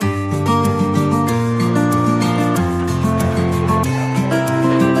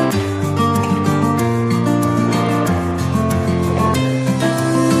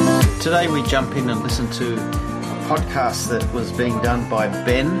we jump in and listen to a podcast that was being done by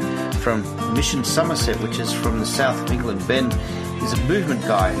Ben from Mission Somerset, which is from the south of England. Ben is a movement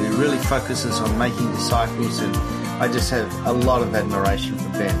guy who really focuses on making disciples, and I just have a lot of admiration for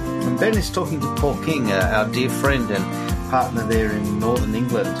Ben. And Ben is talking to Paul King, our dear friend and partner there in northern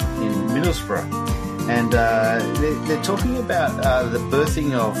England, in Middlesbrough. And they're talking about the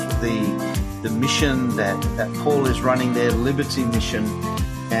birthing of the mission that Paul is running there, Liberty Mission,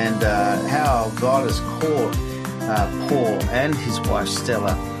 and how God has called Paul and his wife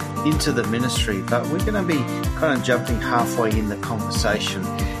Stella into the ministry. But we're going to be kind of jumping halfway in the conversation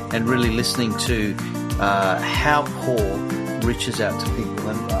and really listening to how Paul reaches out to people.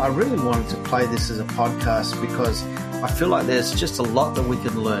 And I really wanted to play this as a podcast because I feel like there's just a lot that we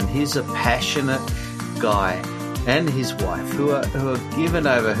can learn. He's a passionate guy and his wife who are given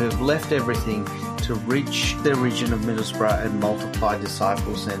over, who have left everything to reach the region of Middlesbrough and multiply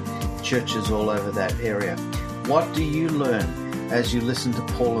disciples and churches all over that area. What do you learn as you listen to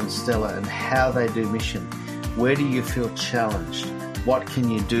Paul and Stella and how they do mission? Where do you feel challenged? What can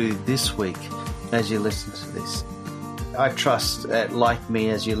you do this week as you listen to this? I trust that, like me,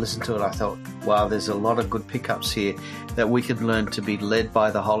 as you listen to it, I thought, wow, there's a lot of good pickups here that we can learn to be led by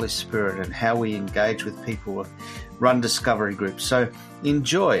the Holy Spirit and how we engage with people, run discovery groups. So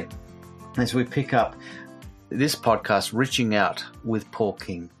enjoy as we pick up this podcast, Reaching Out with Paul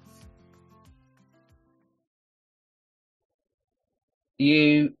King.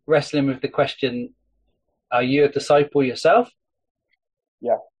 You wrestling with the question, are you a disciple yourself?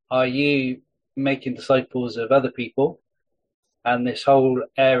 Yeah. Are you making disciples of other people? And this whole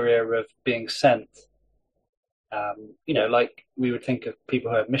area of being sent, like we would think of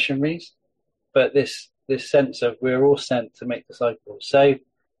people who are missionaries, but this sense of we're all sent to make disciples. So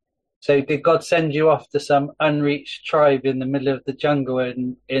did God send you off to some unreached tribe in the middle of the jungle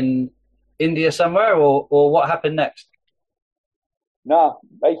in India somewhere, or what happened next? No,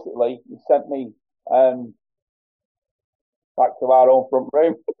 basically, he sent me back to our own front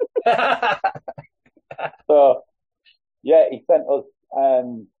room. So, yeah, he sent us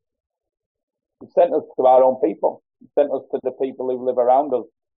to our own people. He sent us to the people who live around us.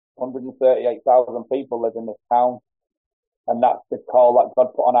 138,000 people live in this town. And that's the call that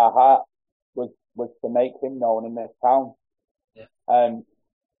God put on our heart, was to make him known in this town. Yeah.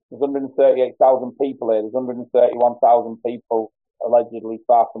 There's 138,000 people here. There's 131,000 people allegedly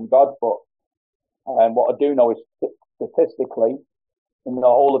far from God. But what I do know is statistically, in the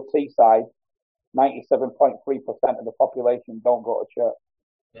whole of Teesside, 97.3% of the population don't go to church.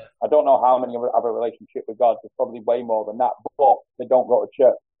 Yeah. I don't know how many have a relationship with God. There's probably way more than that, but they don't go to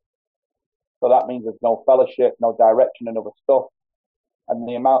church. So that means there's no fellowship, no direction, and other stuff. And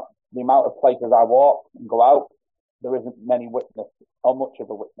the amount of places I walk and go out, there isn't many witness, or much of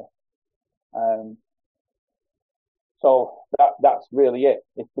a witness. So that's really it.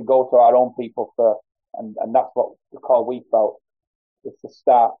 It's to go to our own people first, and that's what the call we felt, is to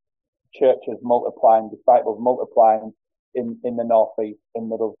start churches multiplying, disciples multiplying in the northeast, in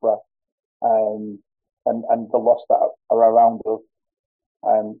Middlesbrough, and the lost that are around us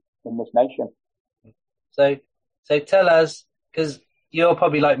in this nation. So tell us, because you're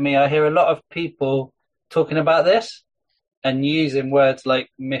probably like me, I hear a lot of people talking about this and using words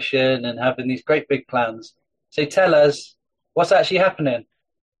like mission and having these great big plans. So tell us, what's actually happening?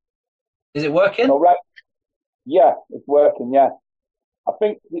 Is it working? So, right. Yeah, it's working, yeah. I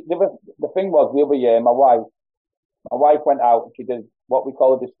think the thing was, the other year, my wife went out and she did what we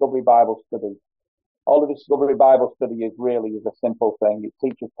call a Discovery Bible Study. All the Discovery Bible Study is a simple thing. It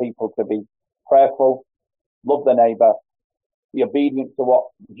teaches people to be prayerful, love their neighbour, be obedient to what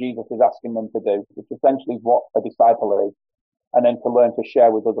Jesus is asking them to do, which essentially is what a disciple is, and then to learn to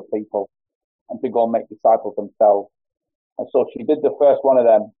share with other people and to go and make disciples themselves. And so she did the first one of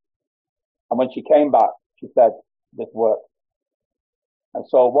them. And when she came back, she said, this works. And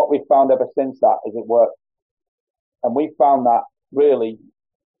so what we've found ever since that is it works. And we found that really,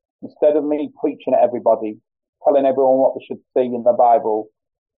 instead of me preaching at everybody, telling everyone what they should see in the Bible,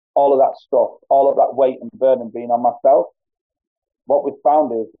 all of that stuff, all of that weight and burden being on myself, what we've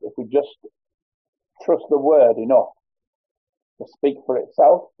found is if we just trust the word enough to speak for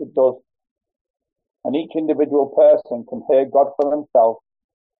itself, it does. And each individual person can hear God for themselves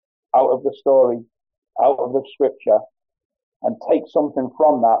out of the story, out of the scripture, and take something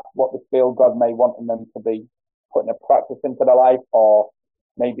from that, what they feel God may want them to be putting a practice into their life, or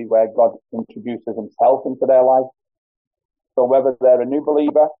maybe where God introduces himself into their life. So whether they're a new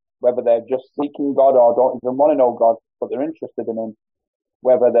believer, whether they're just seeking God or don't even want to know God, but they're interested in him,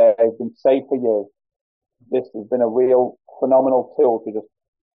 whether they've been saved for years, this has been a real phenomenal tool to just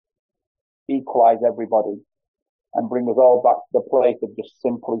equalize everybody and bring us all back to the place of just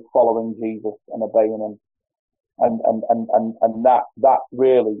simply following Jesus and obeying him. And that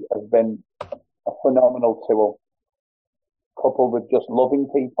really has been a phenomenal tool, coupled with just loving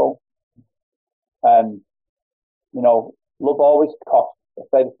people. And, you know, love always costs. I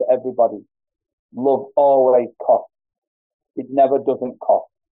say this to everybody. Love always costs. It never doesn't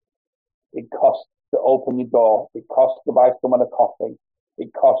cost. It costs to open your door. It costs to buy someone a coffee.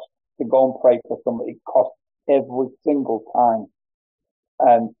 It costs to go and pray for somebody. It costs every single time.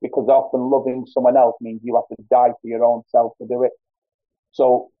 And because often loving someone else means you have to die to your own self to do it.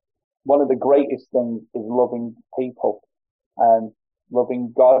 So one of the greatest things is loving people and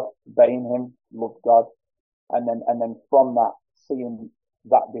loving God, obeying him, love God. And then from that, seeing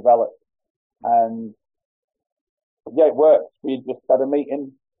that develop. And yeah, it works. We just had a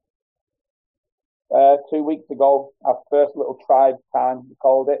meeting 2 weeks ago, our first little tribe time, we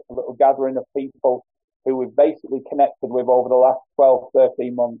called it, a little gathering of people who we've basically connected with over the last 12,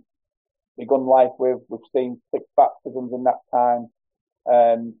 13 months, begun life with. We've seen 6 baptisms in that time.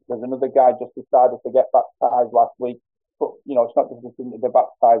 There's another guy just decided to get baptized last week. But, you know, it's not just to be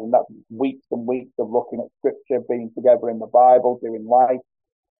baptized, and that's weeks and weeks of looking at scripture, being together in the Bible, doing life.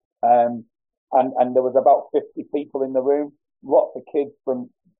 And there was about 50 people in the room, lots of kids from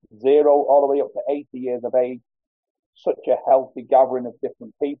 0 all the way up to 80 years of age. Such a healthy gathering of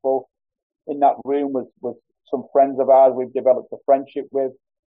different people. In that room was some friends of ours we've developed a friendship with.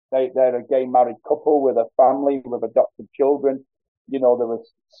 They're a gay married couple with a family, with adopted children. You know, there was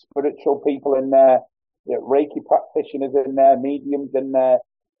spiritual people in there, Reiki practitioners in there, mediums in there,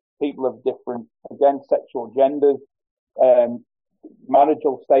 people of different, again, sexual genders,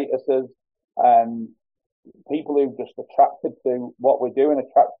 marital statuses, people who are just attracted to what we're doing,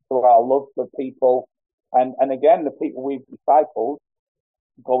 attracted to our love for people. And again, the people we've discipled,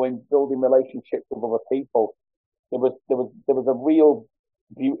 going, building relationships with other people. There was a real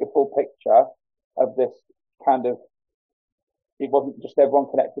beautiful picture of this kind of, it wasn't just everyone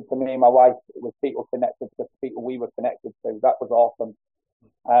connected to me and my wife, it was people connected to people we were connected to. That was awesome.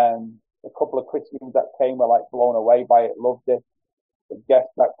 A couple of Christians that came were like blown away by it, loved it. The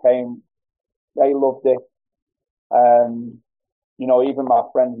guests that came, they loved it. You know, even my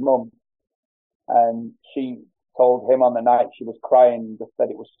friend's mum, and she told him on the night she was crying and just said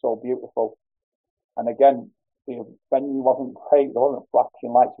it was so beautiful. And again, the venue wasn't great, there wasn't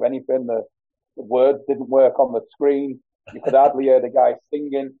flashing lights or anything, the words didn't work on the screen, you could hardly hear the guy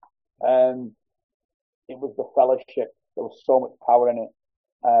singing. It was the fellowship, there was so much power in it.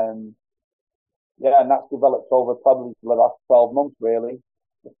 Yeah, and that's developed over probably the last 12 months, really.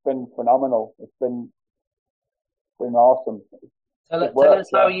 It's been phenomenal. It's been awesome.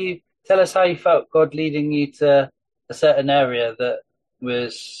 Tell us how you felt God leading you to a certain area that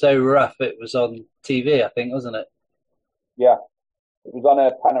was so rough it was on TV, I think, wasn't it? Yeah. It was on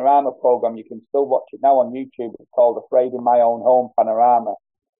a Panorama program. You can still watch it now on YouTube. It's called Afraid in My Own Home Panorama.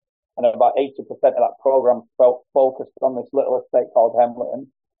 And about 80% of that program focused on this little estate called Hemleton.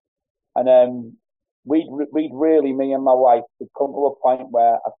 And we'd really, me and my wife, had come to a point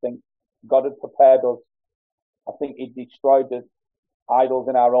where I think God had prepared us. I think he'd destroyed the idols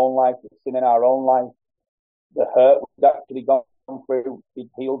in our own life, the sin in our own life, the hurt we'd actually gone through. He'd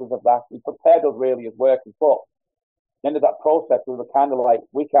healed us of that. He prepared us really as workers. But at the end of that process, we were kind of like,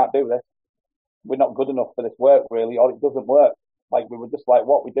 we can't do this. We're not good enough for this work, really, or it doesn't work. Like, we were just like,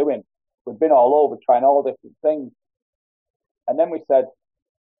 what are we doing? We've been all over trying all different things. And then we said,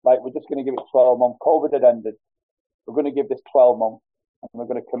 like, we're just going to give it 12 months. COVID had ended. We're going to give this 12 months and we're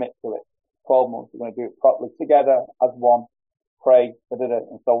going to commit to it. 12 months, we're going to do it properly together as one, pray,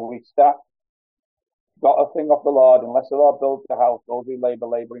 and so we got a thing off the Lord, unless the Lord builds the house, those who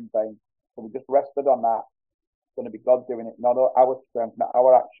labour in vain. So we just rested on that. It's going to be God doing it, not our strength, not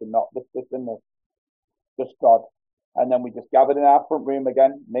our action, not this, and this, just God. And then we just gathered in our front room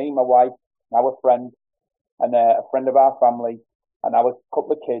again, me, my wife, our friend, and a friend of our family, and our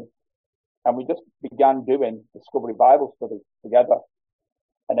couple of kids, and we just began doing Discovery Bible study together.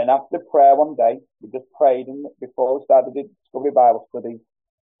 And then after prayer one day, we just prayed, and before we started the Discovery Bible study,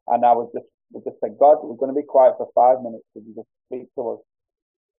 and we just said, God, we're going to be quiet for 5 minutes. Would you just speak to us?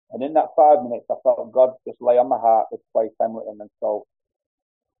 And in that 5 minutes, I felt God just lay on my heart this place, Hemleton. And so,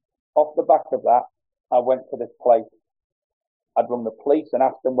 off the back of that, I went to this place. I'd rung the police and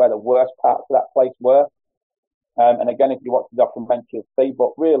asked them where the worst parts of that place were. And again, if you watch the documentary, you'll see.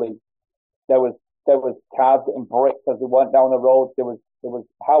 But really, there was cars getting bricked as we went down the road. There was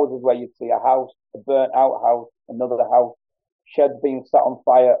houses where you'd see a house, a burnt out house, another house, sheds being set on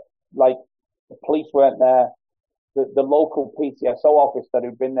fire. Like, the police weren't there. The local PCSO officer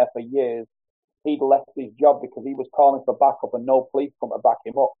who'd been there for years he'd left his job because he was calling for backup and no police come to back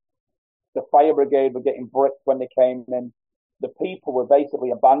him up. The fire brigade were getting bricked when they came in. The people were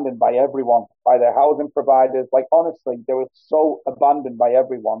basically abandoned by everyone, by their housing providers. Like, honestly, they were so abandoned by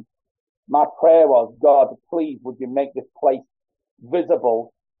everyone. My prayer was, God, please, would you make this place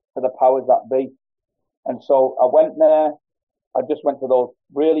visible to the powers that be? And so I went there. I just went to those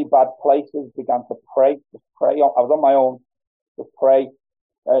really bad places, began to pray, just pray. I was on my own, just pray,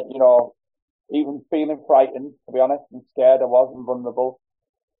 even feeling frightened, to be honest, and scared I was and vulnerable.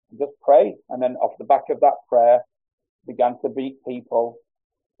 Just pray. And then off the back of that prayer, began to meet people.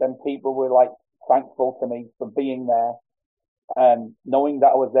 Then people were like thankful to me for being there and knowing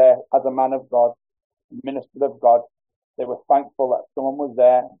that I was there as a man of God, minister of God. They were thankful that someone was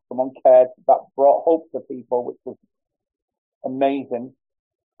there, someone cared. That brought hope to people, which was amazing.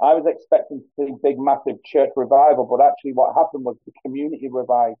 I was expecting to see big, massive church revival, but actually what happened was the community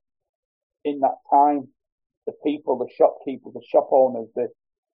revived in that time. The people, the shopkeepers, the shop owners,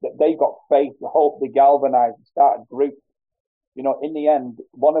 they got faith, the hope, they galvanized, they started groups. In the end,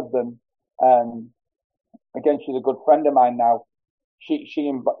 one of them, again, she's a good friend of mine now. She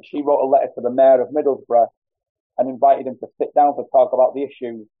wrote a letter to the mayor of Middlesbrough and invited him to sit down to talk about the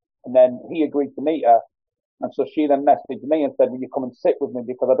issues. And then he agreed to meet her. And so she then messaged me and said, will you come and sit with me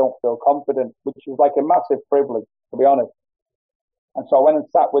because I don't feel confident, which is like a massive privilege, to be honest. And so I went and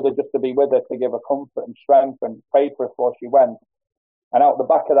sat with her just to be with her, to give her comfort and strength and pray for her before she went. And out the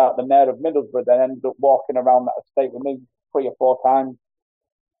back of that, the mayor of Middlesbrough then ended up walking around that estate with me 3 or 4 times.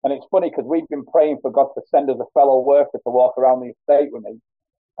 And it's funny because we've been praying for God to send us a fellow worker to walk around the estate with me.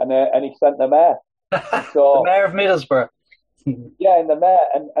 And he sent the mayor. The So, mayor of Middlesbrough. Yeah, in the mayor.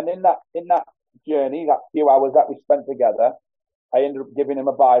 And in that journey, that few hours that we spent together, I ended up giving him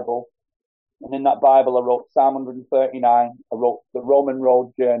a Bible. And in that Bible, I wrote Psalm 139. I wrote the Roman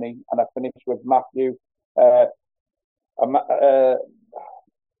Road Journey. And I finished with Matthew,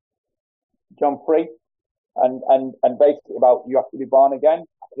 John 3, and basically about you have to be born again.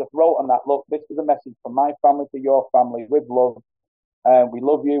 I just wrote on that, look, this is a message from my family to your family with love. We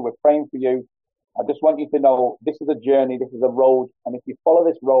love you. We're praying for you. I just want you to know this is a journey. This is a road. And if you follow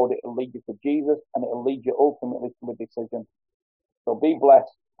this road, it'll lead you to Jesus and it'll lead you ultimately to a decision. So be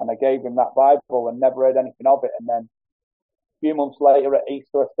blessed. And I gave him that Bible and never heard anything of it. And then a few months later at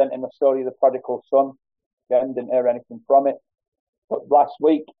Easter, I sent him the story of the prodigal son. Again, didn't hear anything from it. But last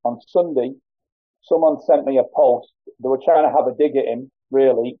week on Sunday, someone sent me a post. They were trying to have a dig at him,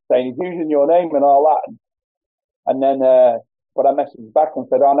 really, saying he's using your name and all that. And then, but I messaged back and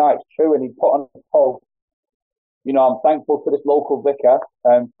said, oh no, it's true. And he put on a post, I'm thankful to this local vicar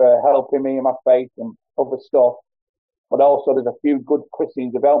for helping me in my faith and other stuff. But also there's a few good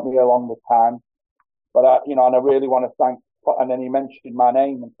Christians who've helped me along the time. But and I really want to thank. And then he mentioned my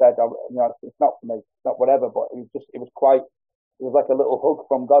name and said, it's not for me, it's not whatever. But it was like a little hug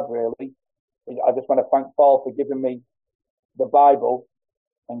from God, really. I just want to thank Paul for giving me the Bible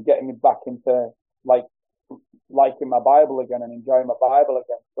and getting me back into liking my Bible again and enjoying my Bible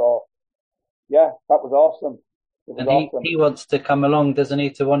again. So, yeah, that was awesome. It was and awesome. He wants to come along, doesn't he,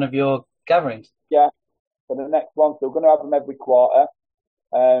 to one of your gatherings? Yeah, for the next one. So we're going to have them every quarter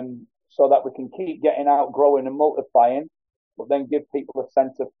so that we can keep getting out, growing and multiplying, but then give people a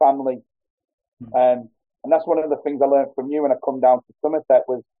sense of family. And that's one of the things I learned from you when I come down to Somerset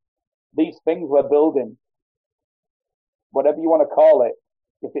was these things we're building, whatever you want to call it,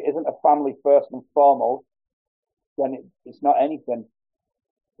 if it isn't a family first and foremost, then it's not anything.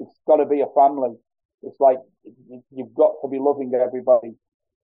 It's got to be a family. It's like you've got to be loving everybody.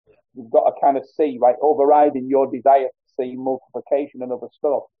 You've got to kind of see, right, overriding your desire to see multiplication and other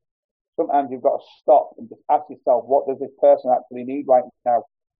stuff. Sometimes you've got to stop and just ask yourself, what does this person actually need right now?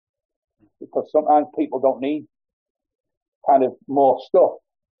 Because sometimes people don't need kind of more stuff.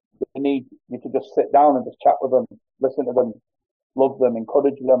 They need you to just sit down and just chat with them, listen to them, love them,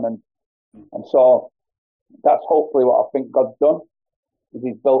 encourage them. And so that's hopefully what I think God's done, is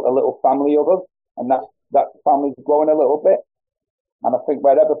he's built a little family of us, and that family's growing a little bit. And I think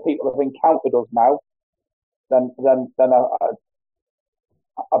wherever people have encountered us now, then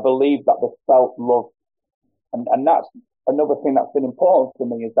I believe that they've felt love. And that's another thing that's been important to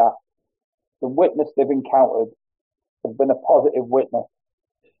me, is that the witness they've encountered has been a positive witness.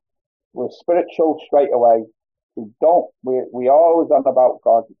 We're spiritual straight away. We are always on about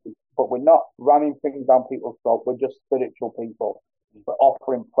God, but we're not ramming things down people's throat. We're just spiritual people. We're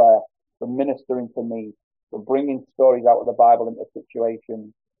offering prayer. We're ministering to needs. We're bringing stories out of the Bible into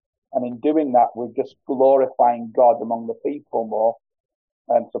situations. And in doing that, we're just glorifying God among the people more.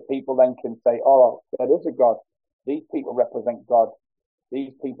 And so people then can say, oh, there is a God. These people represent God.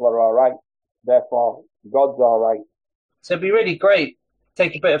 These people are all right. Therefore, God's all right. So it'd be really great.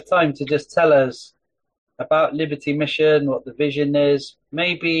 Take a bit of time to just tell us about Liberty Mission, what the vision is,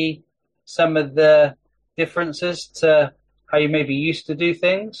 maybe some of the differences to how you maybe used to do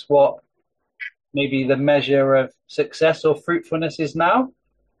things, what maybe the measure of success or fruitfulness is now.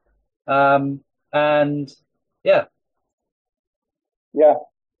 And yeah. Yeah.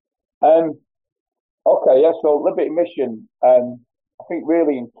 Okay, yeah, so Liberty Mission, I think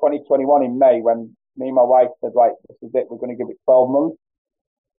really in 2021 in May, when me and my wife said, right, this is it, we're going to give it 12 months.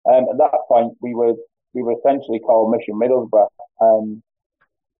 At that point, we were essentially called Mission Middlesbrough.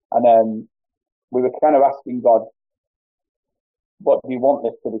 And then we were kind of asking God, what do you want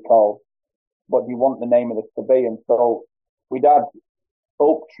this to be called? What do you want the name of this to be? And so we'd had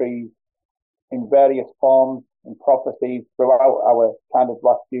oak trees in various forms and prophecies throughout our kind of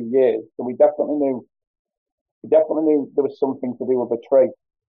last few years. So we definitely knew there was something to do with a tree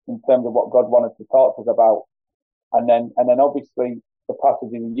in terms of what God wanted to talk to us about. And then obviously the passage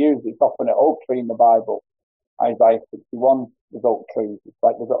he used, it's often an oak tree in the Bible. Isaiah 61, there's oak trees. It's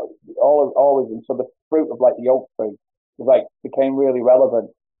like there's always, and so the fruit of like the oak tree was like became really relevant.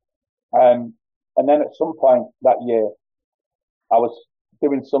 And then at some point that year, I was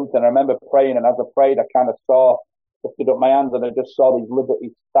doing something. I remember praying, and as I prayed, I kind of lifted up my hands, and I just saw these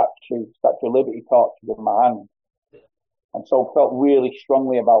Statue of Liberty torches in my hand. And so felt really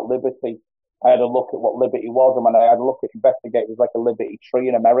strongly about liberty. I had a look at what liberty was, and when I had a look at investigate, it was like a liberty tree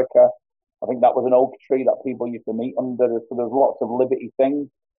in America. I think that was an oak tree that people used to meet under. So there's lots of liberty things.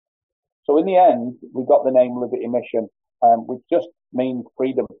 So in the end, we got the name Liberty Mission, which just means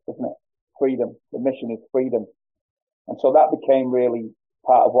freedom, doesn't it? Freedom. The mission is freedom. And so that became really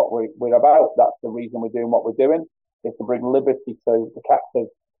part of what we're about. That's the reason we're doing what we're doing, is to bring liberty to the captive,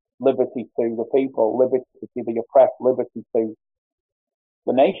 liberty to the people, liberty to the oppressed, liberty to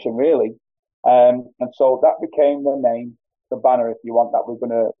the nation, really. And so that became the name, the banner, if you want, that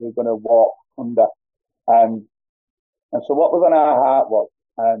we're gonna walk under. And so what was on our heart was,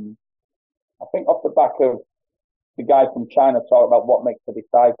 I think off the back of the guy from China talking about what makes a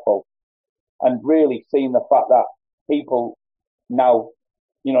disciple, and really seeing the fact that people now,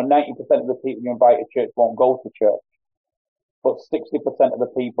 90% of the people you invite to church won't go to church, but 60% of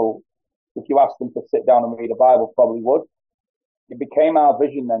the people, if you ask them to sit down and read a Bible, probably would. It became our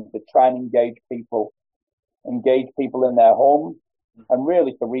vision then to try and engage people in their homes, and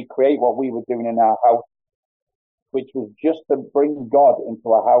really to recreate what we were doing in our house, which was just to bring God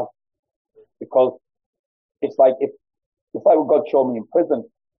into our house. Because it's like what God showed me in prison.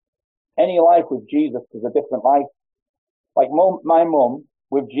 Any life with Jesus is a different life. Like my mum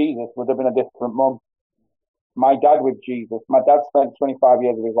with Jesus would have been a different mum. My dad with Jesus, my dad spent 25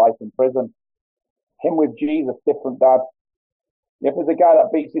 years of his life in prison. Him with Jesus, different dad. If there's a guy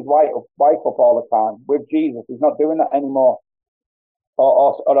that beats his wife up all the time, with Jesus, he's not doing that anymore.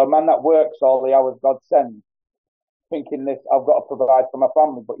 Or a man that works all the hours God sends, thinking this, I've got to provide for my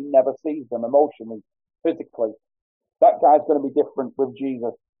family, but he never sees them emotionally, physically. That guy's going to be different with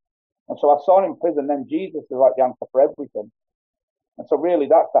Jesus. And so I saw him in prison, then Jesus is like the answer for everything. And so really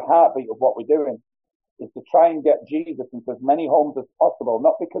that's the heartbeat of what we're doing, is to try and get Jesus into as many homes as possible,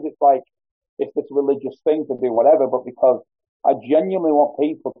 not because it's this religious thing to do whatever, but because I genuinely want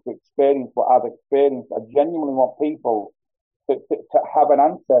people to experience what I've experienced. I genuinely want people to have an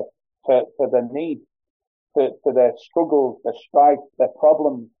answer to their needs, to their struggles, their strife, their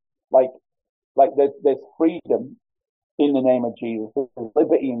problems. Like there's freedom in the name of Jesus. There's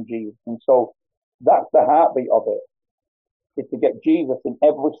liberty in Jesus. And so that's the heartbeat of it, is to get Jesus in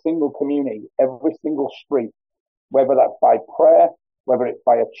every single community, every single street, whether that's by prayer, whether it's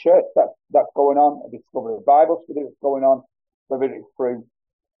by a church that's going on, a Discovery Bible study that's going on, whether it's through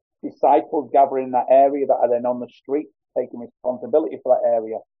disciples gathering in that area that are then on the street, taking responsibility for that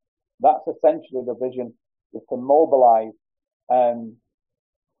area. That's essentially the vision, is to mobilize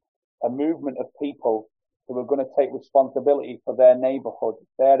a movement of people who are going to take responsibility for their neighborhood,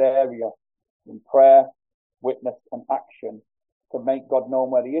 their area, in prayer, witness, and action, to make God known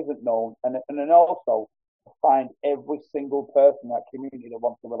where he isn't known, and then also to find every single person in that community that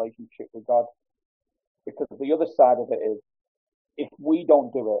wants a relationship with God. Because the other side of it is, if we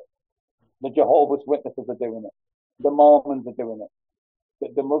don't do it, the Jehovah's Witnesses are doing it, the Mormons are doing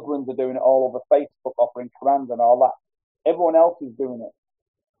it, the Muslims are doing it all over Facebook, offering Qurans and all that. Everyone else is doing it.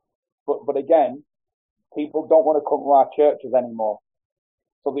 But again, people don't want to come to our churches anymore.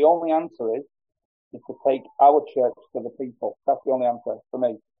 So the only answer is to take our church to the people. That's the only answer for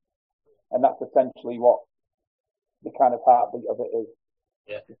me. And that's essentially what the kind of heartbeat of it is.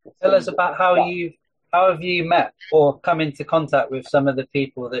 Yeah. Tell us about how you've how have you met or come into contact with some of the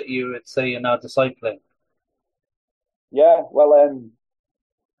people that you would say you're now discipling? Yeah, well,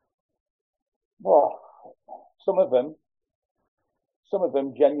 some of them,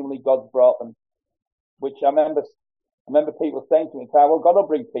 genuinely God's brought them. Which I remember people saying to me, "Well, God will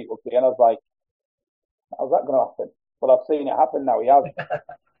bring people to you," and I was like, "How's that going to happen?" But I've seen it happen now. He has.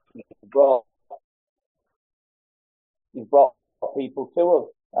 He's brought, he's brought people to us.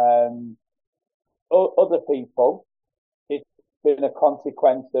 Other people, it's been a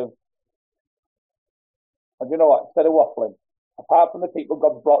consequence of, and you know what? Instead of waffling, apart from the people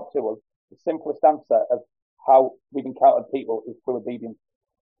God's brought to us, the simplest answer of how we've encountered people is through obedience.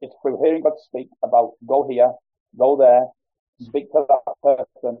 It's through hearing God speak about go here, go there, speak to that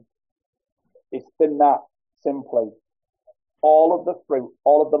person. It's been that simply. All of the fruit,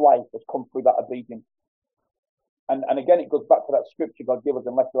 all of the life has come through that obedience. And again, it goes back to that scripture God gave us,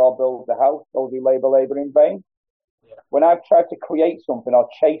 unless we all build the house, those who labour in vain. Yeah. When I've tried to create something or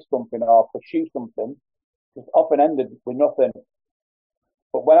chase something or pursue something, it's often ended with nothing.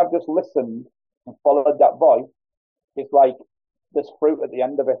 But when I've just listened and followed that voice, it's like there's fruit at the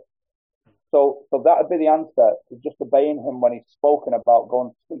end of it. So that would be the answer, is just obeying him when he's spoken about going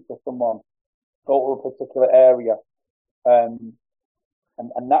to speak to someone, go to a particular area. And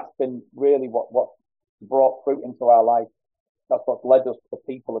that's been really what brought fruit into our life. That's what's led us to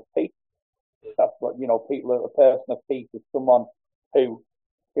people of peace. That's what, a person of peace is someone who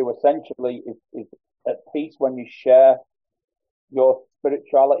essentially is at peace when you share your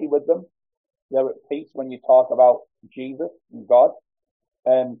spirituality with them. They're at peace when you talk about Jesus and God.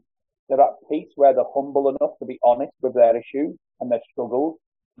 And they're at peace where they're humble enough to be honest with their issues and their struggles.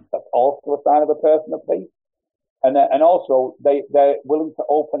 That's also a sign of a person of peace. And also they're willing to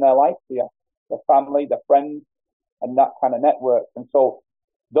open their life to you, their family, their friends, and that kind of network. And so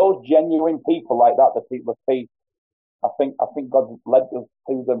those genuine people like that, the people of peace, I think God's led us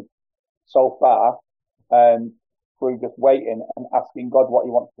to them so far, through just waiting and asking God what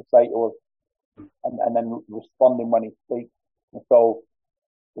he wants to say to us, and then responding when he speaks. And so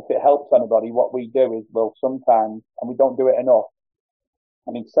if it helps anybody, what we do is we'll sometimes, and we don't do it enough,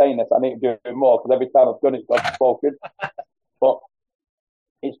 and in saying this, I need to do it more because every time I've done it, God's spoken. But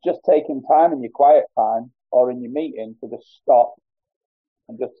it's just taking time in your quiet time or in your meeting to just stop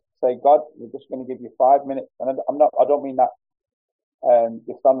and just say, God, we're just going to give you 5 minutes. And I don't mean that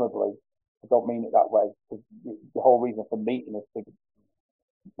dishonorably. I don't mean it that way. The whole reason for meeting is to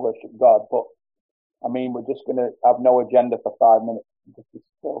worship God. But I mean, we're just going to have no agenda for 5 minutes and just be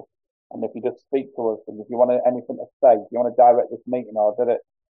still. And if you just speak to us, and if you want anything to say, if you want to direct this meeting or did it,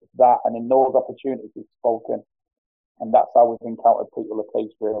 that, and in those opportunities he's spoken. And that's how we've encountered people of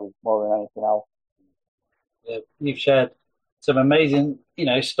peace, really, more than anything else. Yeah, you've shared some amazing,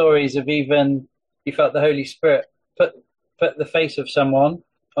 stories of even you felt the Holy Spirit put the face of someone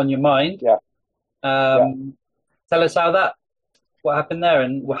on your mind. Yeah. Tell us what happened there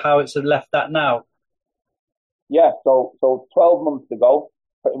and how it's left that now. Yeah, so 12 months ago,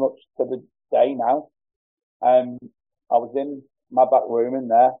 pretty much to the day now, I was in my back room in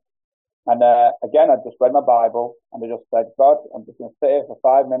there, and again, I just read my Bible, and I just said, God, I'm just going to sit here for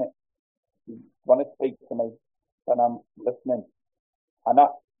 5 minutes. You want to speak to me, and I'm listening. And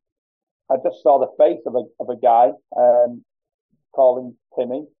I just saw the face of a guy, calling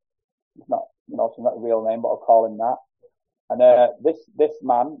Timmy. It's not, it's not a real name, but I'll call him that. And this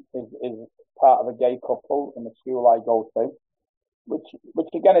man is part of a gay couple in the school I go to, which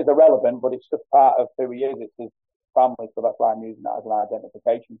again is irrelevant, but it's just part of who he is. It's his family, so that's why I'm using that as an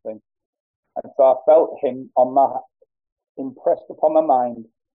identification thing. And so I felt him impressed upon my mind.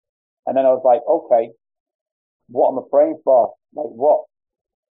 And then I was like, okay, what am I praying for? Like what?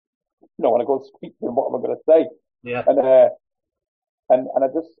 When I go speak to him, what am I going to say? Yeah. And I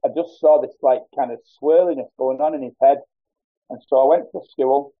just saw this like kind of swirliness going on in his head. And so I went to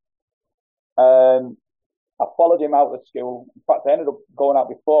school. I followed him out of school. In fact, I ended up going out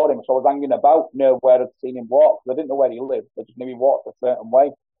before him, so I was hanging about near where I'd seen him walk, because I didn't know where he lived. I just knew he walked a certain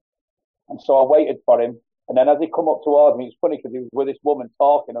way. And so I waited for him. And then as he come up towards me, it's funny because he was with this woman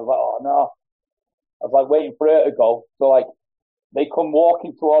talking. I was like, oh no. I was like waiting for her to go. So like they come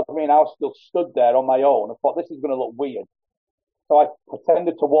walking towards me and I was still stood there on my own. I thought this is going to look weird. So I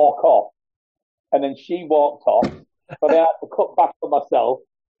pretended to walk off. And then she walked off. So then I had to cut back for myself.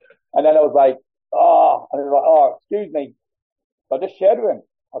 And then I was like, excuse me. So I just shared with him.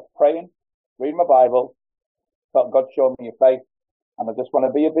 I was praying, reading my Bible, felt God showed me your face, and I just want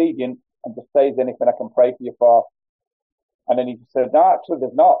to be obedient and just say, is there anything I can pray for you for? And then he just said, no, actually,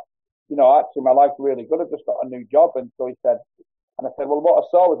 there's not. Actually, my life's really good. I've just got a new job. And so he said, And I said, well, what I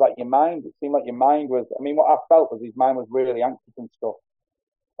saw was like your mind. It seemed like your mind was, I mean, what I felt was his mind was really anxious and stuff.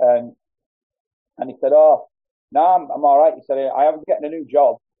 And he said, oh, no, I'm all right. He said, I am getting a new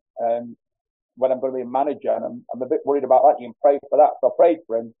job when I'm going to be a manager, and I'm a bit worried about that. You can pray for that. So I prayed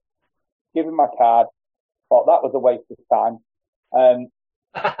for him, give him my card, thought that was a waste of time, and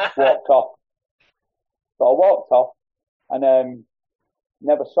walked off. So I walked off and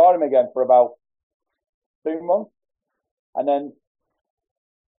never saw him again for about 2 months. And then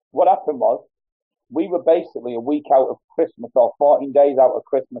what happened was, we were basically a week out of Christmas or 14 days out of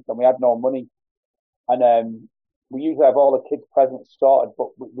Christmas, and we had no money. And we usually have all the kids' presents sorted, but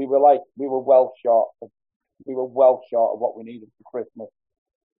we were well short. We were well short of what we needed for Christmas.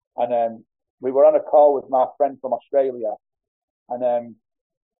 And we were on a call with my friend from Australia, and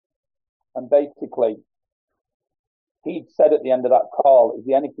basically he'd said at the end of that call, "Is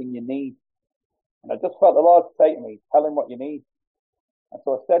there anything you need?" And I just felt the Lord say to me, "Tell him what you need." And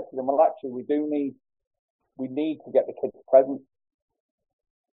so I said to them, "Well, actually, we need to get the kids presents."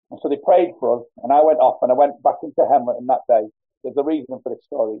 And so they prayed for us, and I went off and I went back into Hemleton that day. There's a reason for this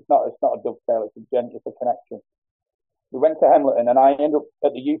story. It's not a dovetail, it's a connection. We went to Hemleton, and I ended up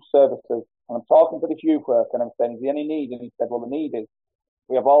at the youth services, and I'm talking to this youth worker, and I'm saying, "Is there any need?" And he said, "Well, the need is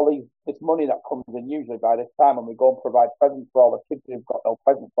we have all this money that comes in usually by this time, and we go and provide presents for all the kids who've got no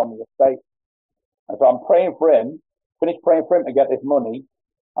presents on the estate." And so I'm praying for him, finished praying for him to get this money.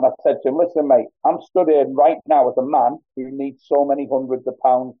 And I said to him, "Listen, mate, I'm studying right now as a man who needs so many hundreds of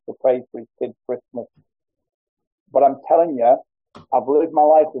pounds to pay for his kids' Christmas. But I'm telling you, I've lived my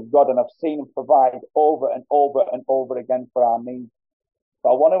life with God and I've seen him provide over and over and over again for our needs. So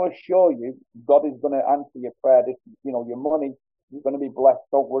I want to assure you, God is going to answer your prayer. Your money, you're going to be blessed,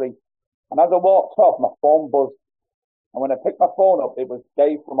 don't worry." And as I walked off, my phone buzzed. And when I picked my phone up, it was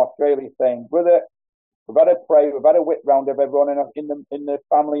Dave from Australia saying, "Brother, we've had to pray, we've had a whip round of everyone in the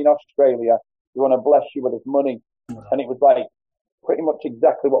family in Australia. We want to bless you with this money." And it was like pretty much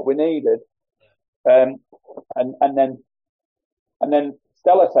exactly what we needed. And then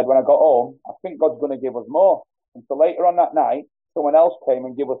Stella said, when I got home, "I think God's going to give us more." And so later on that night, someone else came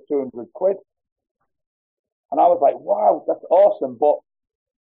and gave us 200 quid. And I was like, wow, that's awesome. But,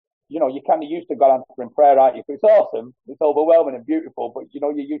 you're kind of used to God answering prayer, aren't you? So it's awesome. It's overwhelming and beautiful. But,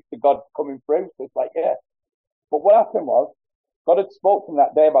 you're used to God coming through. So it's like, yeah. But what happened was, God had spoken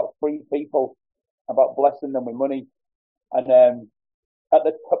that day about 3 people, about blessing them with money. And at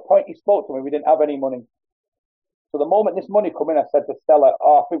the point he spoke to me, we didn't have any money. So the moment this money come in, I said to Stella,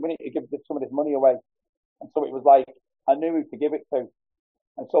 "Oh, I think we need to give some of this money away." And so it was like, I knew who to give it to.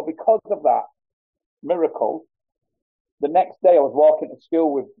 And so because of that miracle, the next day I was walking to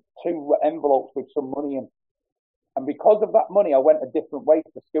school with 2 envelopes with some money in. And because of that money, I went a different way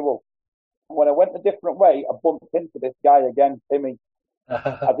to school. And when I went a different way, I bumped into this guy again, Timmy,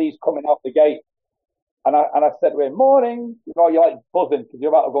 as he's coming out the gate. And I said to him, "Morning." You're like buzzing because you're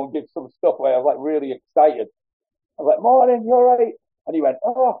about to go and give some stuff away. I was like really excited. I was like, "Morning, you all right?" And he went,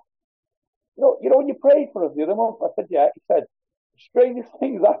 "Oh, when you prayed for us the other month." I said, "Yeah." He said, "Strangest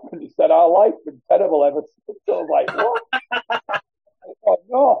things happened." He said, "Our life's been terrible ever since." So I was like, "What?" I thought,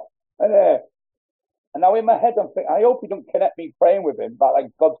 no. And now in my head, I'm thinking, I hope he don't connect me praying with him, but like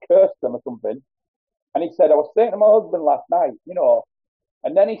God's cursed them or something. And he said, "I was saying to my husband last night,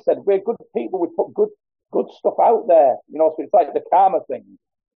 and then he said, we're good people. We put good stuff out there, so it's like the karma thing.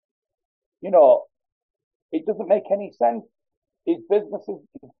 It doesn't make any sense. His business is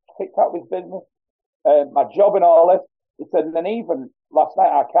kicked out of his business, my job and all this." He said, and then even last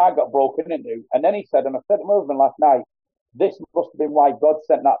night our car got broken into. And then he said, and I said to my husband last night, this must have been why God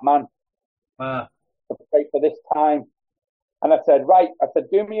sent that man to pray for this time. And I said, right,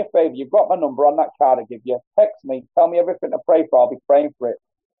 do me a favor. You've got my number on that card I give you. Text me, tell me everything to pray for. I'll be praying for it.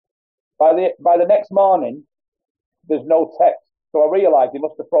 By the next morning, there's no text. So I realised he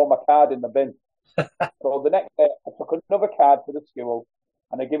must have thrown my card in the bin. So the next day, I took another card to the school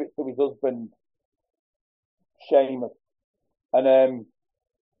and I give it to his husband, Seamus. And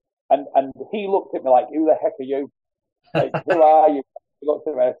he looked at me like, "Who the heck are you? Like, who are you?" He looked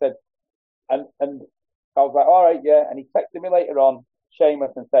at me and I said, and I was like, "All right, yeah." And he texted me later on,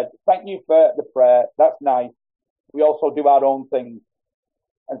 Seamus, and said, "Thank you for the prayer. That's nice. We also do our own things."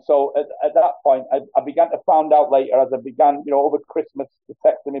 And so at that point, I began to find out later as I began, over Christmas, he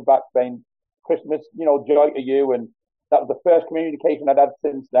texted me back saying, "Christmas, joy to you." And that was the first communication I'd had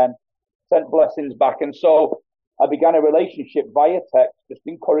since then. Sent blessings back. And so I began a relationship via text, just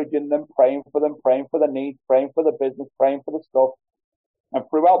encouraging them, praying for the needs, praying for the business, praying for the stuff. And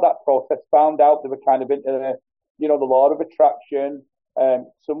throughout that process, found out they were kind of into the law of attraction,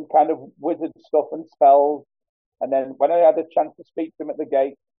 some kind of wizard stuff and spells. And then when I had a chance to speak to him at the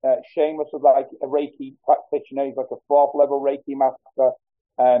gate, Seamus was like a Reiki practitioner. He's like a 4th level Reiki master,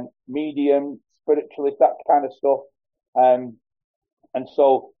 medium, spiritualist, that kind of stuff. And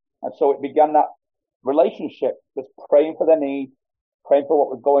so it began that relationship, just praying for their needs, praying for what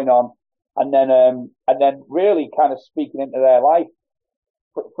was going on, and then really kind of speaking into their life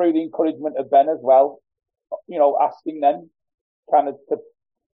through the encouragement of Ben as well. Asking them kind of to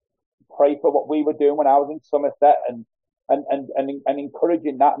pray for what we were doing when I was in Somerset, and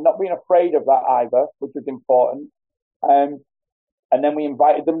encouraging that, not being afraid of that either, which was important. And then we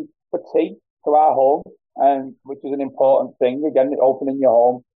invited them for tea to our home, which is an important thing. Again, opening your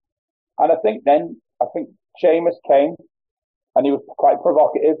home. And I think Seamus came, and he was quite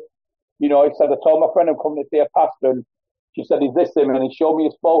provocative. He said, I told my friend I'm coming to see a pastor, and she said, is this him? And he showed me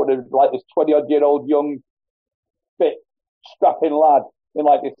his photo of like this 20-odd-year-old young, fit, strapping lad in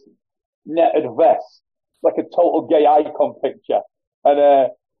like this netted vest, like a total gay icon picture. And I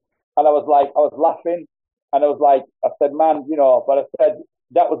was laughing, and I said, man, but I said,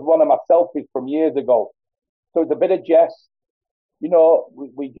 that was one of my selfies from years ago. So it's a bit of jest.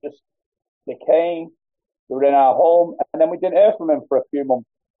 They came, they were in our home, and then we didn't hear from them for a few months.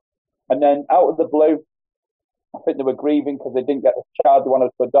 And then out of the blue, I think they were grieving because they didn't get the child they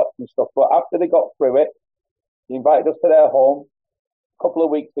wanted to adopt and stuff. But after they got through it, they invited us to their home. A couple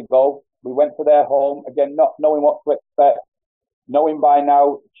of weeks ago, we went to their home, again, not knowing what to expect, knowing by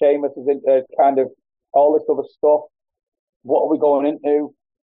now Seamus is into kind of all this other stuff. What are we going into?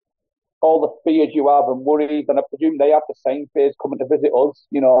 All the fears you have and worries, and I presume they have the same fears coming to visit us,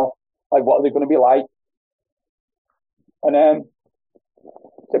 like what are they going to be like? And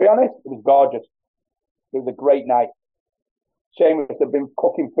to be honest, it was gorgeous. It was a great night. Seamus had been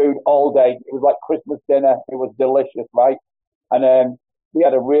cooking food all day. It was like Christmas dinner. It was delicious, right? And we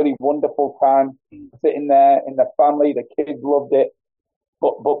had a really wonderful time sitting there in the family. The kids loved it.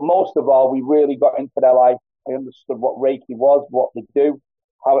 But most of all, we really got into their life. I understood what Reiki was, what they do,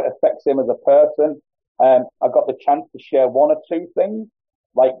 how it affects him as a person. I got the chance to share one or two things,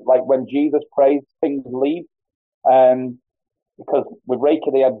 like when Jesus prays, things leave. Because with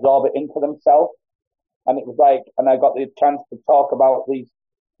Reiki, they absorb it into themselves. And it was like, and I got the chance to talk about these,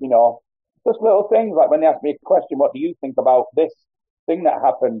 just little things, like when they asked me a question, what do you think about this thing that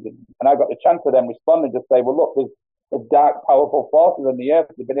happened? And I got the chance to then respond and just say, well, look, there's dark, powerful forces on the earth.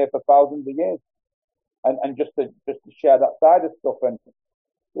 They've been here for thousands of years. And just to share that side of stuff. And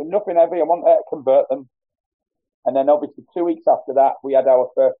nothing heavy. I want to convert them. And then obviously 2 weeks after that, we had our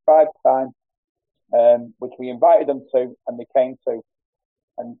first Tribe time, which we invited them to, and they came to.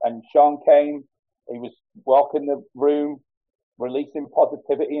 And Sean came. He was walking the room, releasing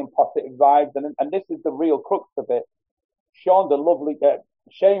positivity and positive vibes. And this is the real crux of it.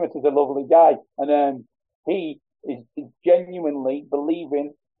 Seamus is a lovely guy. And he is genuinely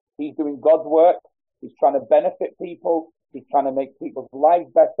believing he's doing God's work. He's trying to benefit people. He's trying to make people's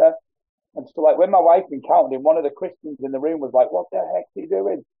lives better. And so, like, when my wife encountered him, one of the Christians in the room was like, what the heck's he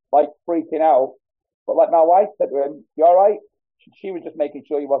doing? Like, freaking out. But, like, my wife said to him, you all right? She was just making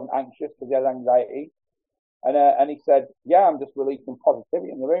sure he wasn't anxious because he had anxiety. And he said, yeah, I'm just releasing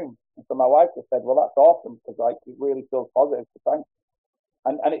positivity in the room. And so my wife just said, well, that's awesome, because, like, it really feels positive. So thanks.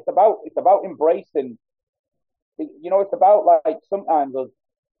 And it's about embracing, it's about, like, sometimes us,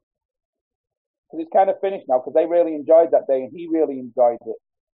 because it's kind of finished now, because they really enjoyed that day and he really enjoyed it.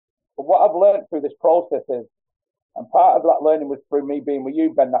 But what I've learned through this process is, and part of that learning was through me being with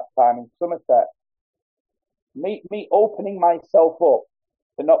you, Ben, that time in Somerset, me opening myself up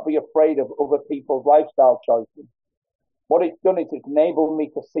to not be afraid of other people's lifestyle choices. What it's done is it's enabled me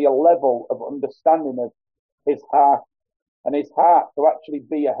to see a level of understanding of his heart, and his heart to actually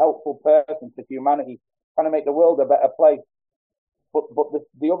be a helpful person to humanity, trying to make the world a better place. But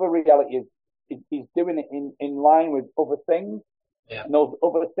the other reality is he's doing it in line with other things. Yeah. And those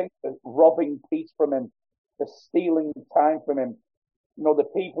other things are robbing peace from him. They're stealing time from him. The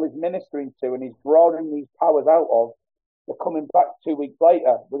people he's ministering to and he's drawing these powers out of, they're coming back 2 weeks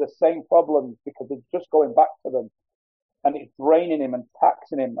later with the same problems because they're just going back to them. And it's draining him and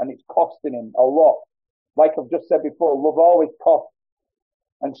taxing him and it's costing him a lot. Like I've just said before, love always costs.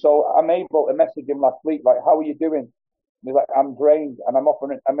 And so I'm able to message him last week, like, how are you doing? And he's like, I'm drained. And I'm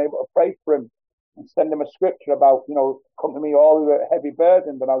able to pray for him and send him a scripture about, come to me all who are heavy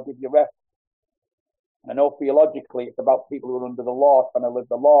burdened and I'll give you rest. I know theologically it's about people who are under the law, trying to live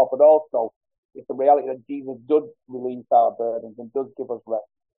the law, but also it's the reality that Jesus does release our burdens and does give us rest.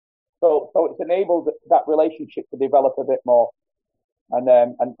 So it's enabled that relationship to develop a bit more. And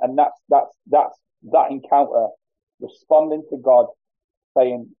that's that encounter, responding to God,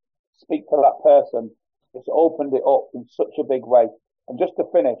 saying, speak to that person, it's opened it up in such a big way. And just to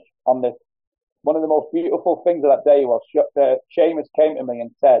finish on this, one of the most beautiful things of that day was Seamus came to me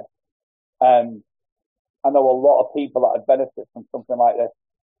and said, I know a lot of people that would benefit from something like this.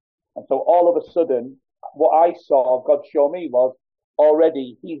 And so all of a sudden, what I saw God show me was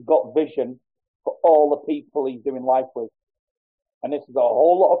already he's got vision for all the people he's doing life with. And this is a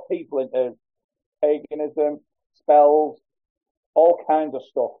whole lot of people into paganism, spells, all kinds of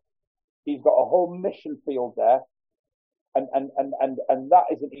stuff. He's got a whole mission field there. And that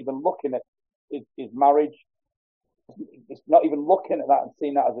isn't even looking at his marriage. It's not even looking at that and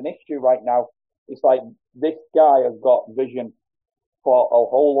seeing that as an issue right now. It's like this guy has got vision for a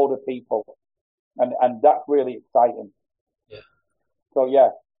whole load of people. And that's really exciting. Yeah. So, yeah.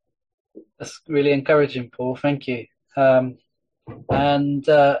 That's really encouraging, Paul. Thank you. And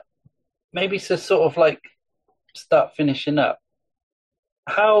maybe to sort of like start finishing up,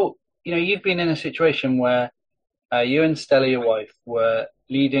 how, you've been in a situation where you and Stella, your wife, were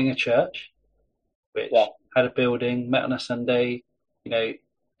leading a church, which had a building, met on a Sunday.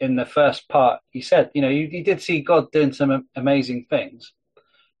 In the first part, you said, you did see God doing some amazing things.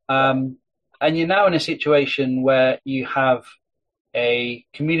 And you're now in a situation where you have a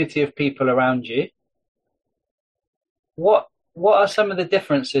community of people around you. What are some of the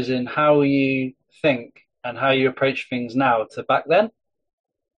differences in how you think and how you approach things now to back then?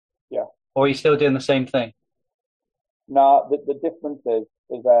 Yeah. Or are you still doing the same thing? No, the difference is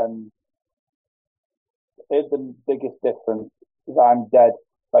here's the biggest difference is I'm dead,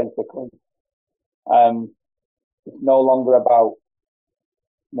 basically. It's no longer about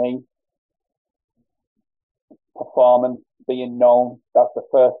me, performance, being known. That's the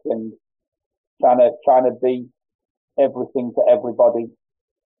first thing. Trying to be everything to everybody.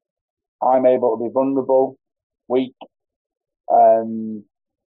 I'm able to be vulnerable, weak,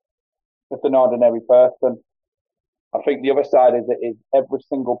 just an ordinary person. I think the other side is every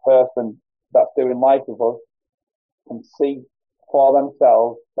single person that's doing life with us can see for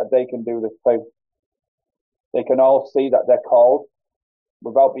themselves that they can do this too. They can all see that they're called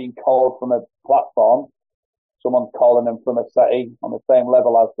without being called from a platform. Someone's calling them from a city on the same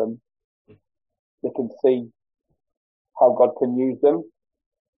level as them. They can see how God can use them.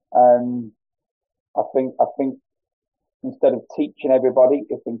 And I think instead of teaching everybody,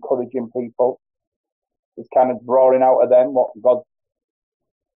 it's encouraging people. It's kind of drawing out of them what God's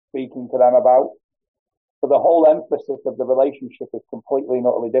speaking to them about. So the whole emphasis of the relationship is completely and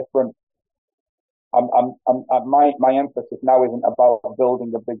utterly different. My emphasis now isn't about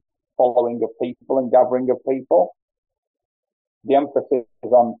building a big following of people and gathering of people. The emphasis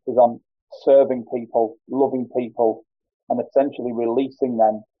is on serving people, loving people, and essentially releasing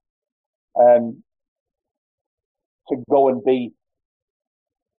them to go and be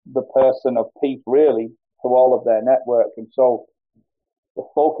the person of peace, really, to all of their network. And so the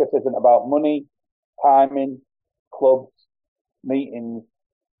focus isn't about money, timing, clubs, meetings.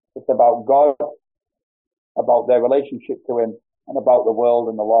 It's about God, about their relationship to Him, and about the world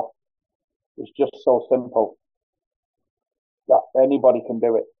and the lost. It's just so simple that anybody can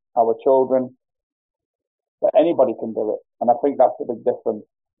do it. Our children, that anybody can do it. And I think that's the big difference.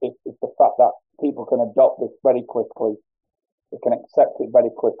 It's the fact that people can adopt this very quickly. They can accept it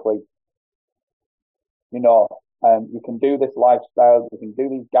very quickly. You can do this lifestyle. You can do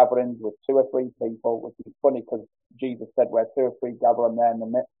these gatherings with 2 or 3 people, which is funny because Jesus said where 2 or 3 gather, I'm there in the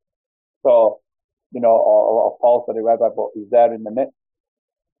midst. So, or Paul said whoever, but he's there in the midst.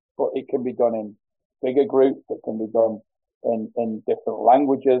 But it can be done in bigger groups. It can be done in different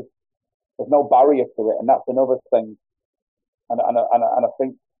languages. There's no barrier to it, and that's another thing. And I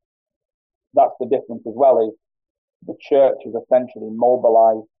think that's the difference as well, is the church is essentially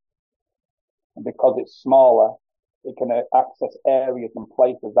mobilized, and because it's smaller, it can access areas and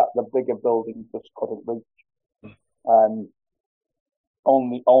places that the bigger buildings just couldn't reach.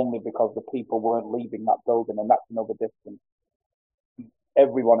 Only because the people weren't leaving that building, and that's another difference.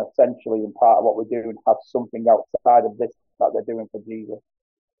 Everyone essentially, in part of what we're doing, has something outside of this that they're doing for Jesus,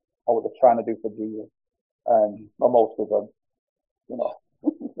 or what they're trying to do for Jesus. Or most of them,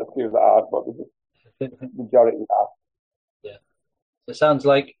 a few that are, but the majority are. Yeah. So it sounds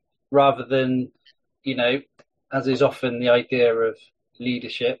like rather than, as is often the idea of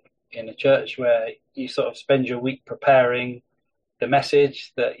leadership in a church, where you sort of spend your week preparing the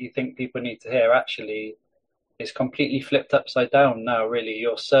message that you think people need to hear, actually it's completely flipped upside down now, really.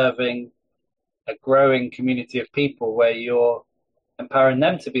 You're serving a growing community of people where you're empowering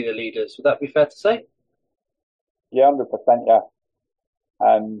them to be the leaders. Would that be fair to say? Yeah, 100%, yeah.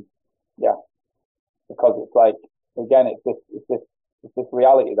 Yeah. Because it's like, again, it's this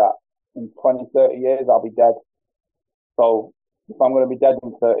reality that in 20, 30 years, I'll be dead. So if I'm going to be dead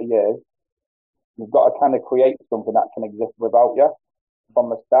in 30 years, you've got to kind of create something that can exist without you from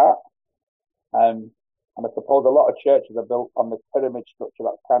the start. And I suppose a lot of churches are built on this pyramid structure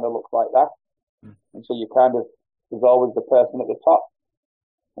that kind of looks like that. And so there's always the person at the top,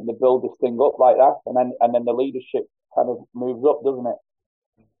 and they build this thing up like that, and then the leadership kind of moves up, doesn't it?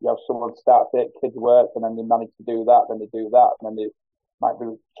 You have someone start at kids' work, and then they manage to do that, then they do that, and then they might be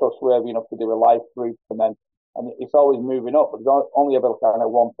trustworthy enough to do a life group, and it's always moving up, but there's only ever kind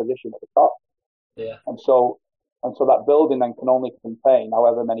of one position at the top. Yeah. And so that building then can only contain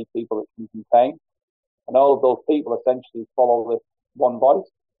however many people it can contain. And all of those people essentially follow this one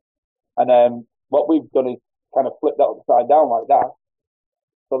voice. And what we've done is kind of flip that upside down like that,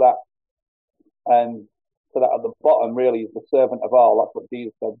 so that at the bottom really is the servant of all. That's what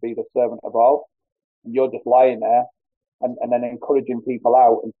Jesus said, be the servant of all. And you're just lying there and then encouraging people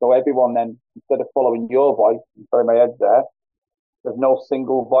out. And so everyone then, instead of following your voice, I'm sorry, my head's there's no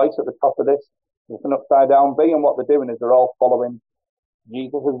single voice at the top of this. It's an upside down V, and what they're doing is they're all following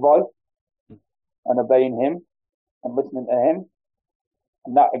Jesus' voice and obeying him and listening to him.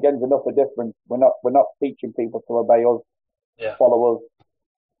 And that again is enough of a difference. We're not teaching people to obey us, follow us.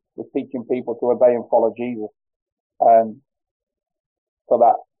 We're teaching people to obey and follow Jesus. So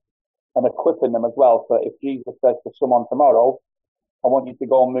that, and equipping them as well. So if Jesus says to someone tomorrow, I want you to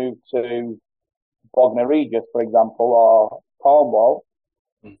go and move to Bognor Regis, for example, or Cornwall,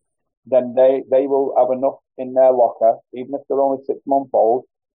 then they will have enough in their locker, even if they're only 6-month-olds,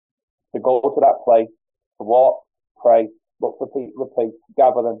 to go to that place, to walk, pray, look for people of peace,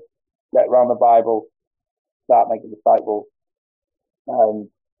 gather them, get around the Bible, start making disciples.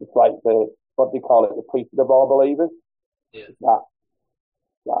 It's like what do you call it, the priesthood of all believers? Yeah.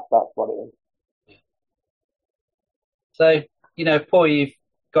 That's what it is. Yeah. So, Paul, you've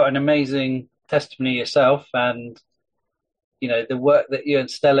got an amazing testimony yourself, and the work that you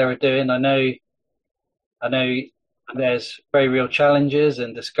and Stella are doing. I know there's very real challenges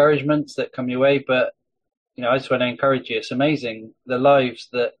and discouragements that come your way, but I just want to encourage you. It's amazing the lives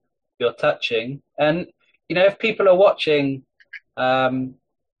that you're touching, and if people are watching and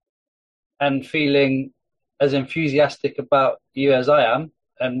feeling as enthusiastic about you as I am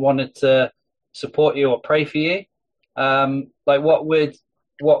and wanted to support you or pray for you, what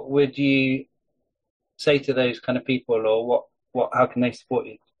would you say to those kind of people, or how can they support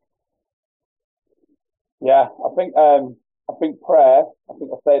you? Yeah, I think prayer. I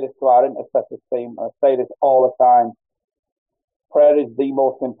think I say this to our intercessors team, and I say this all the time. Prayer is the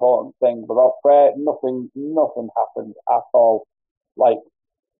most important thing. Without prayer, nothing happens at all. Like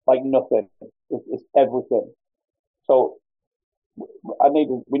nothing. It's everything. So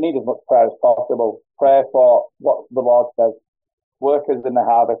we need as much prayer as possible. Prayer for what the Lord says. Workers in the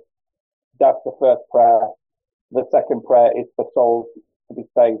harvest. That's the first prayer. The second prayer is for souls to be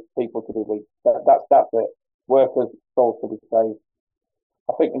saved, people to be reached. That's it. Workers, souls to be saved.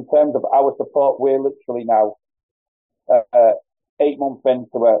 I think in terms of our support, we're literally now 8 months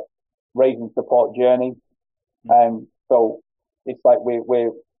into a raising support journey. So it's like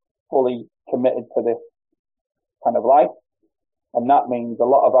we're fully committed to this kind of life. And that means a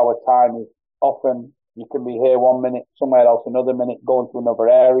lot of our time is often, you can be here 1 minute, somewhere else another minute, going to another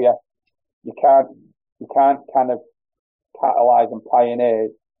area. You can't kind of catalyze and pioneer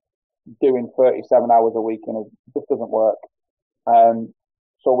doing 37 hours a week, and it just doesn't work.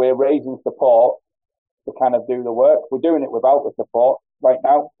 So we're raising support to kind of do the work. We're doing it without the support right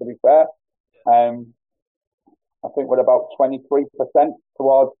now, to be fair. I think we're about 23%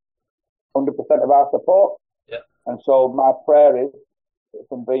 towards 100% of our support. Yeah. And so my prayer is,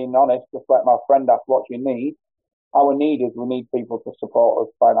 if I'm being honest, just like my friend asked what you need, our need is we need people to support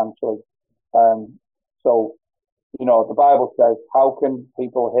us financially. So, the Bible says, how can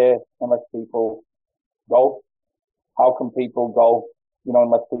people hear unless people go? How can people go,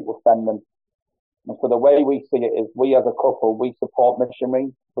 unless people send them? And so the way we see it is, we as a couple, we support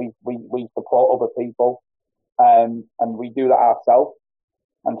missionaries, we support other people, and we do that ourselves.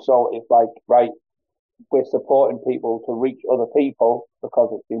 And so it's like, right, we're supporting people to reach other people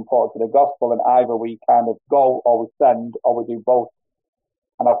because it's the importance of the gospel, and either we kind of go or we send or we do both.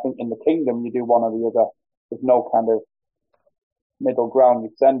 And I think in the kingdom, you do one or the other. There's no kind of middle ground. You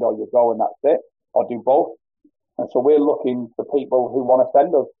send or you go and that's it, or do both. And so we're looking for people who want to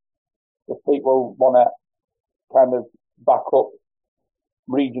send us. If people want to kind of back up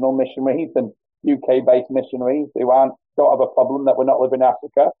regional missionaries and UK-based missionaries who don't have a problem that we're not living in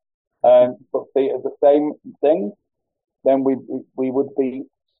Africa, but see it as the same thing, then we would be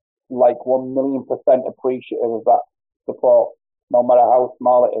like 1,000,000% appreciative of that support, no matter how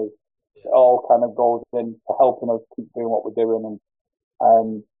small it is. it all kind of goes into helping us keep doing what we're doing.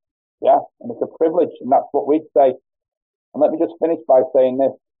 And yeah, and it's a privilege, and that's what we'd say. And let me just finish by saying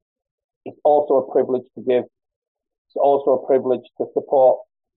this. It's also a privilege to give. It's also a privilege to support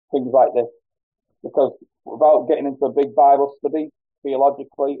things like this. Because without getting into a big Bible study,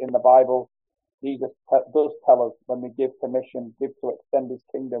 theologically in the Bible, Jesus does tell us when we give to mission, give to extend his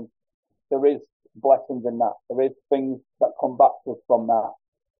kingdom, there is blessings in that. There is things that come back to us from that.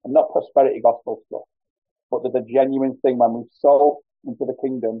 And not prosperity gospel stuff. But there's a genuine thing when we sow into the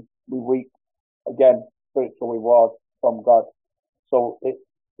kingdom, we reap, again, spiritual rewards from God. So it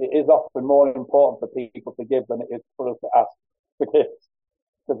is often more important for people to give than it is for us to ask for gifts.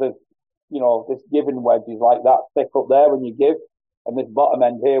 Because there's, this giving wedge is like that thick up there when you give, and this bottom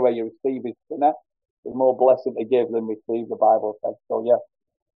end here where you receive is thinner. There's more blessing to give than receive, the Bible says. So yeah,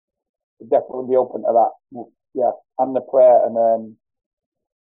 definitely be open to that. Yeah, and the prayer, and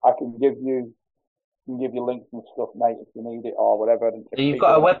I can give you links and stuff, mate, if you need it or whatever. You've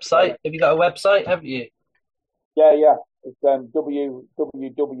got a website. Have you got a website? Haven't you? Yeah. It's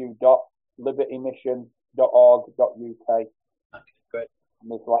www.libertymission.org.uk. Okay, great. And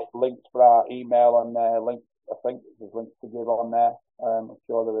there's like links for our email on there. Links, I think there's links to give on there. I'm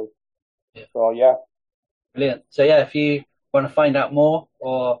sure there is. Yeah. So yeah. Brilliant. So yeah, if you want to find out more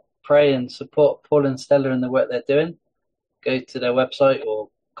or pray and support Paul and Stella in the work they're doing, go to their website or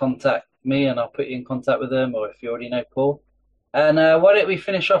contact me and I'll put you in contact with them, or if you already know Paul. And why don't we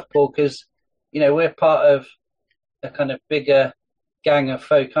finish off, Paul, because we're part of a kind of bigger gang of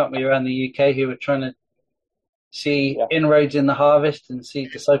folk, aren't we, around the UK who are trying to see inroads in the harvest and see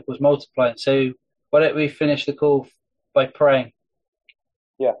disciples multiplying. So why don't we finish the call by praying?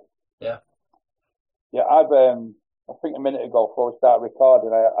 Yeah. I think a minute ago before we started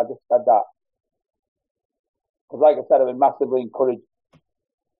recording, I just said that because, like I said, I've been massively encouraged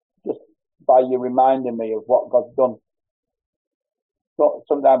just by you reminding me of what God's done. So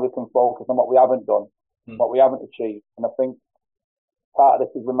sometimes we can focus on what we haven't done, what we haven't achieved. And I think part of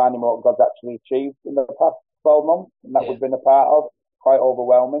this is reminding me what God's actually achieved in the past 12 months, and that we've been a part of, quite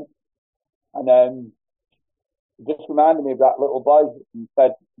overwhelming. And just reminded me of that little boy and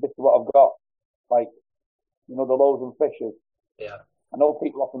said, this is what I've got. Like, the loaves and fishes. Yeah. I know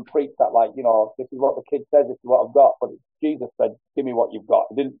people often preach that, like, this is what the kid says, this is what I've got. But Jesus said, give me what you've got.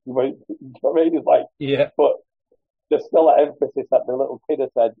 He didn't, you know what I mean? It's like, yeah. But there's still that emphasis that the little kid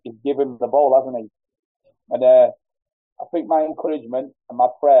has said, he's given the ball, hasn't he? And I think my encouragement and my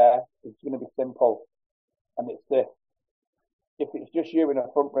prayer is going to be simple. And it's this. If it's just you in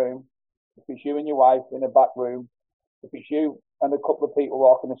a front room, if it's you and your wife in a back room, if it's you and a couple of people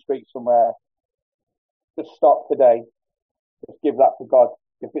walking the street somewhere, just stop today. Just give that to God.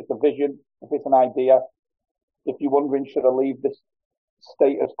 If it's a vision, if it's an idea, if you're wondering, should I leave this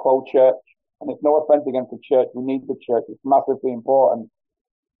status quo church? And it's no offense against the church. We need the church. It's massively important.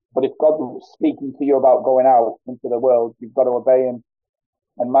 But if God is speaking to you about going out into the world, you've got to obey him.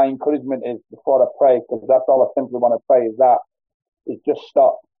 And my encouragement is, before I pray, because that's all I simply want to pray, is just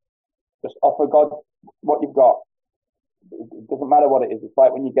stop. Just offer God what you've got. It doesn't matter what it is. It's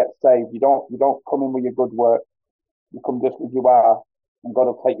like when you get saved, you don't come in with your good work. You come just as you are, and God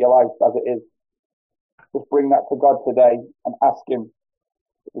will take your life as it is. Just bring that to God today and ask him,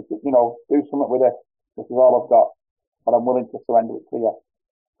 do something with it. This is all I've got, but I'm willing to surrender it to you,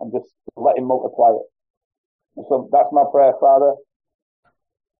 and just let him multiply it. And so that's my prayer, Father.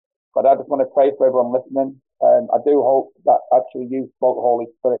 But I just want to pray for everyone listening. I do hope that actually you spoke the Holy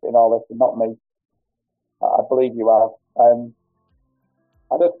Spirit in all this and not me. I believe you have.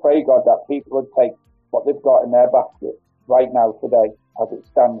 I just pray, God, that people would take what they've got in their basket right now, today, as it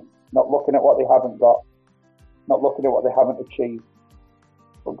stands, not looking at what they haven't got, not looking at what they haven't achieved,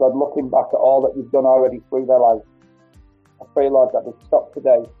 but God, looking back at all that you've done already through their life. I pray, Lord, that they stop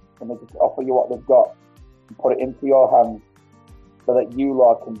today and they just offer you what they've got and put it into your hands, so that you,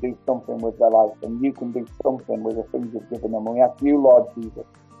 Lord, can do something with their life, and you can do something with the things you've given them. And we ask you, Lord Jesus,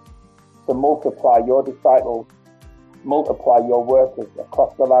 to multiply your disciples, multiply your workers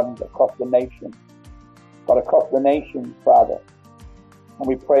across the land, across the nation, but across the nations, Father. And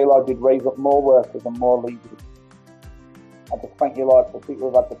we pray, Lord, you'd raise up more workers and more leaders. I just thank you, Lord, for people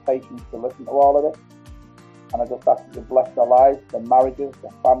who've had the patience to listen to all of this. And I just ask you to bless their lives, their marriages,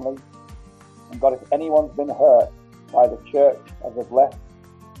 their families. And God, if anyone's been hurt by the church as they've left,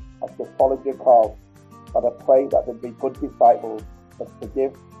 as they've followed your call, God, I pray that there'd be good disciples that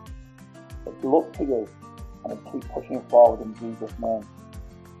forgive, that look to you, and that keep pushing forward in Jesus' name.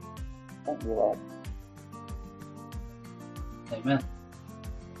 Thank you, Lord. Amen.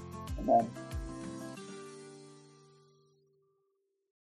 Amen.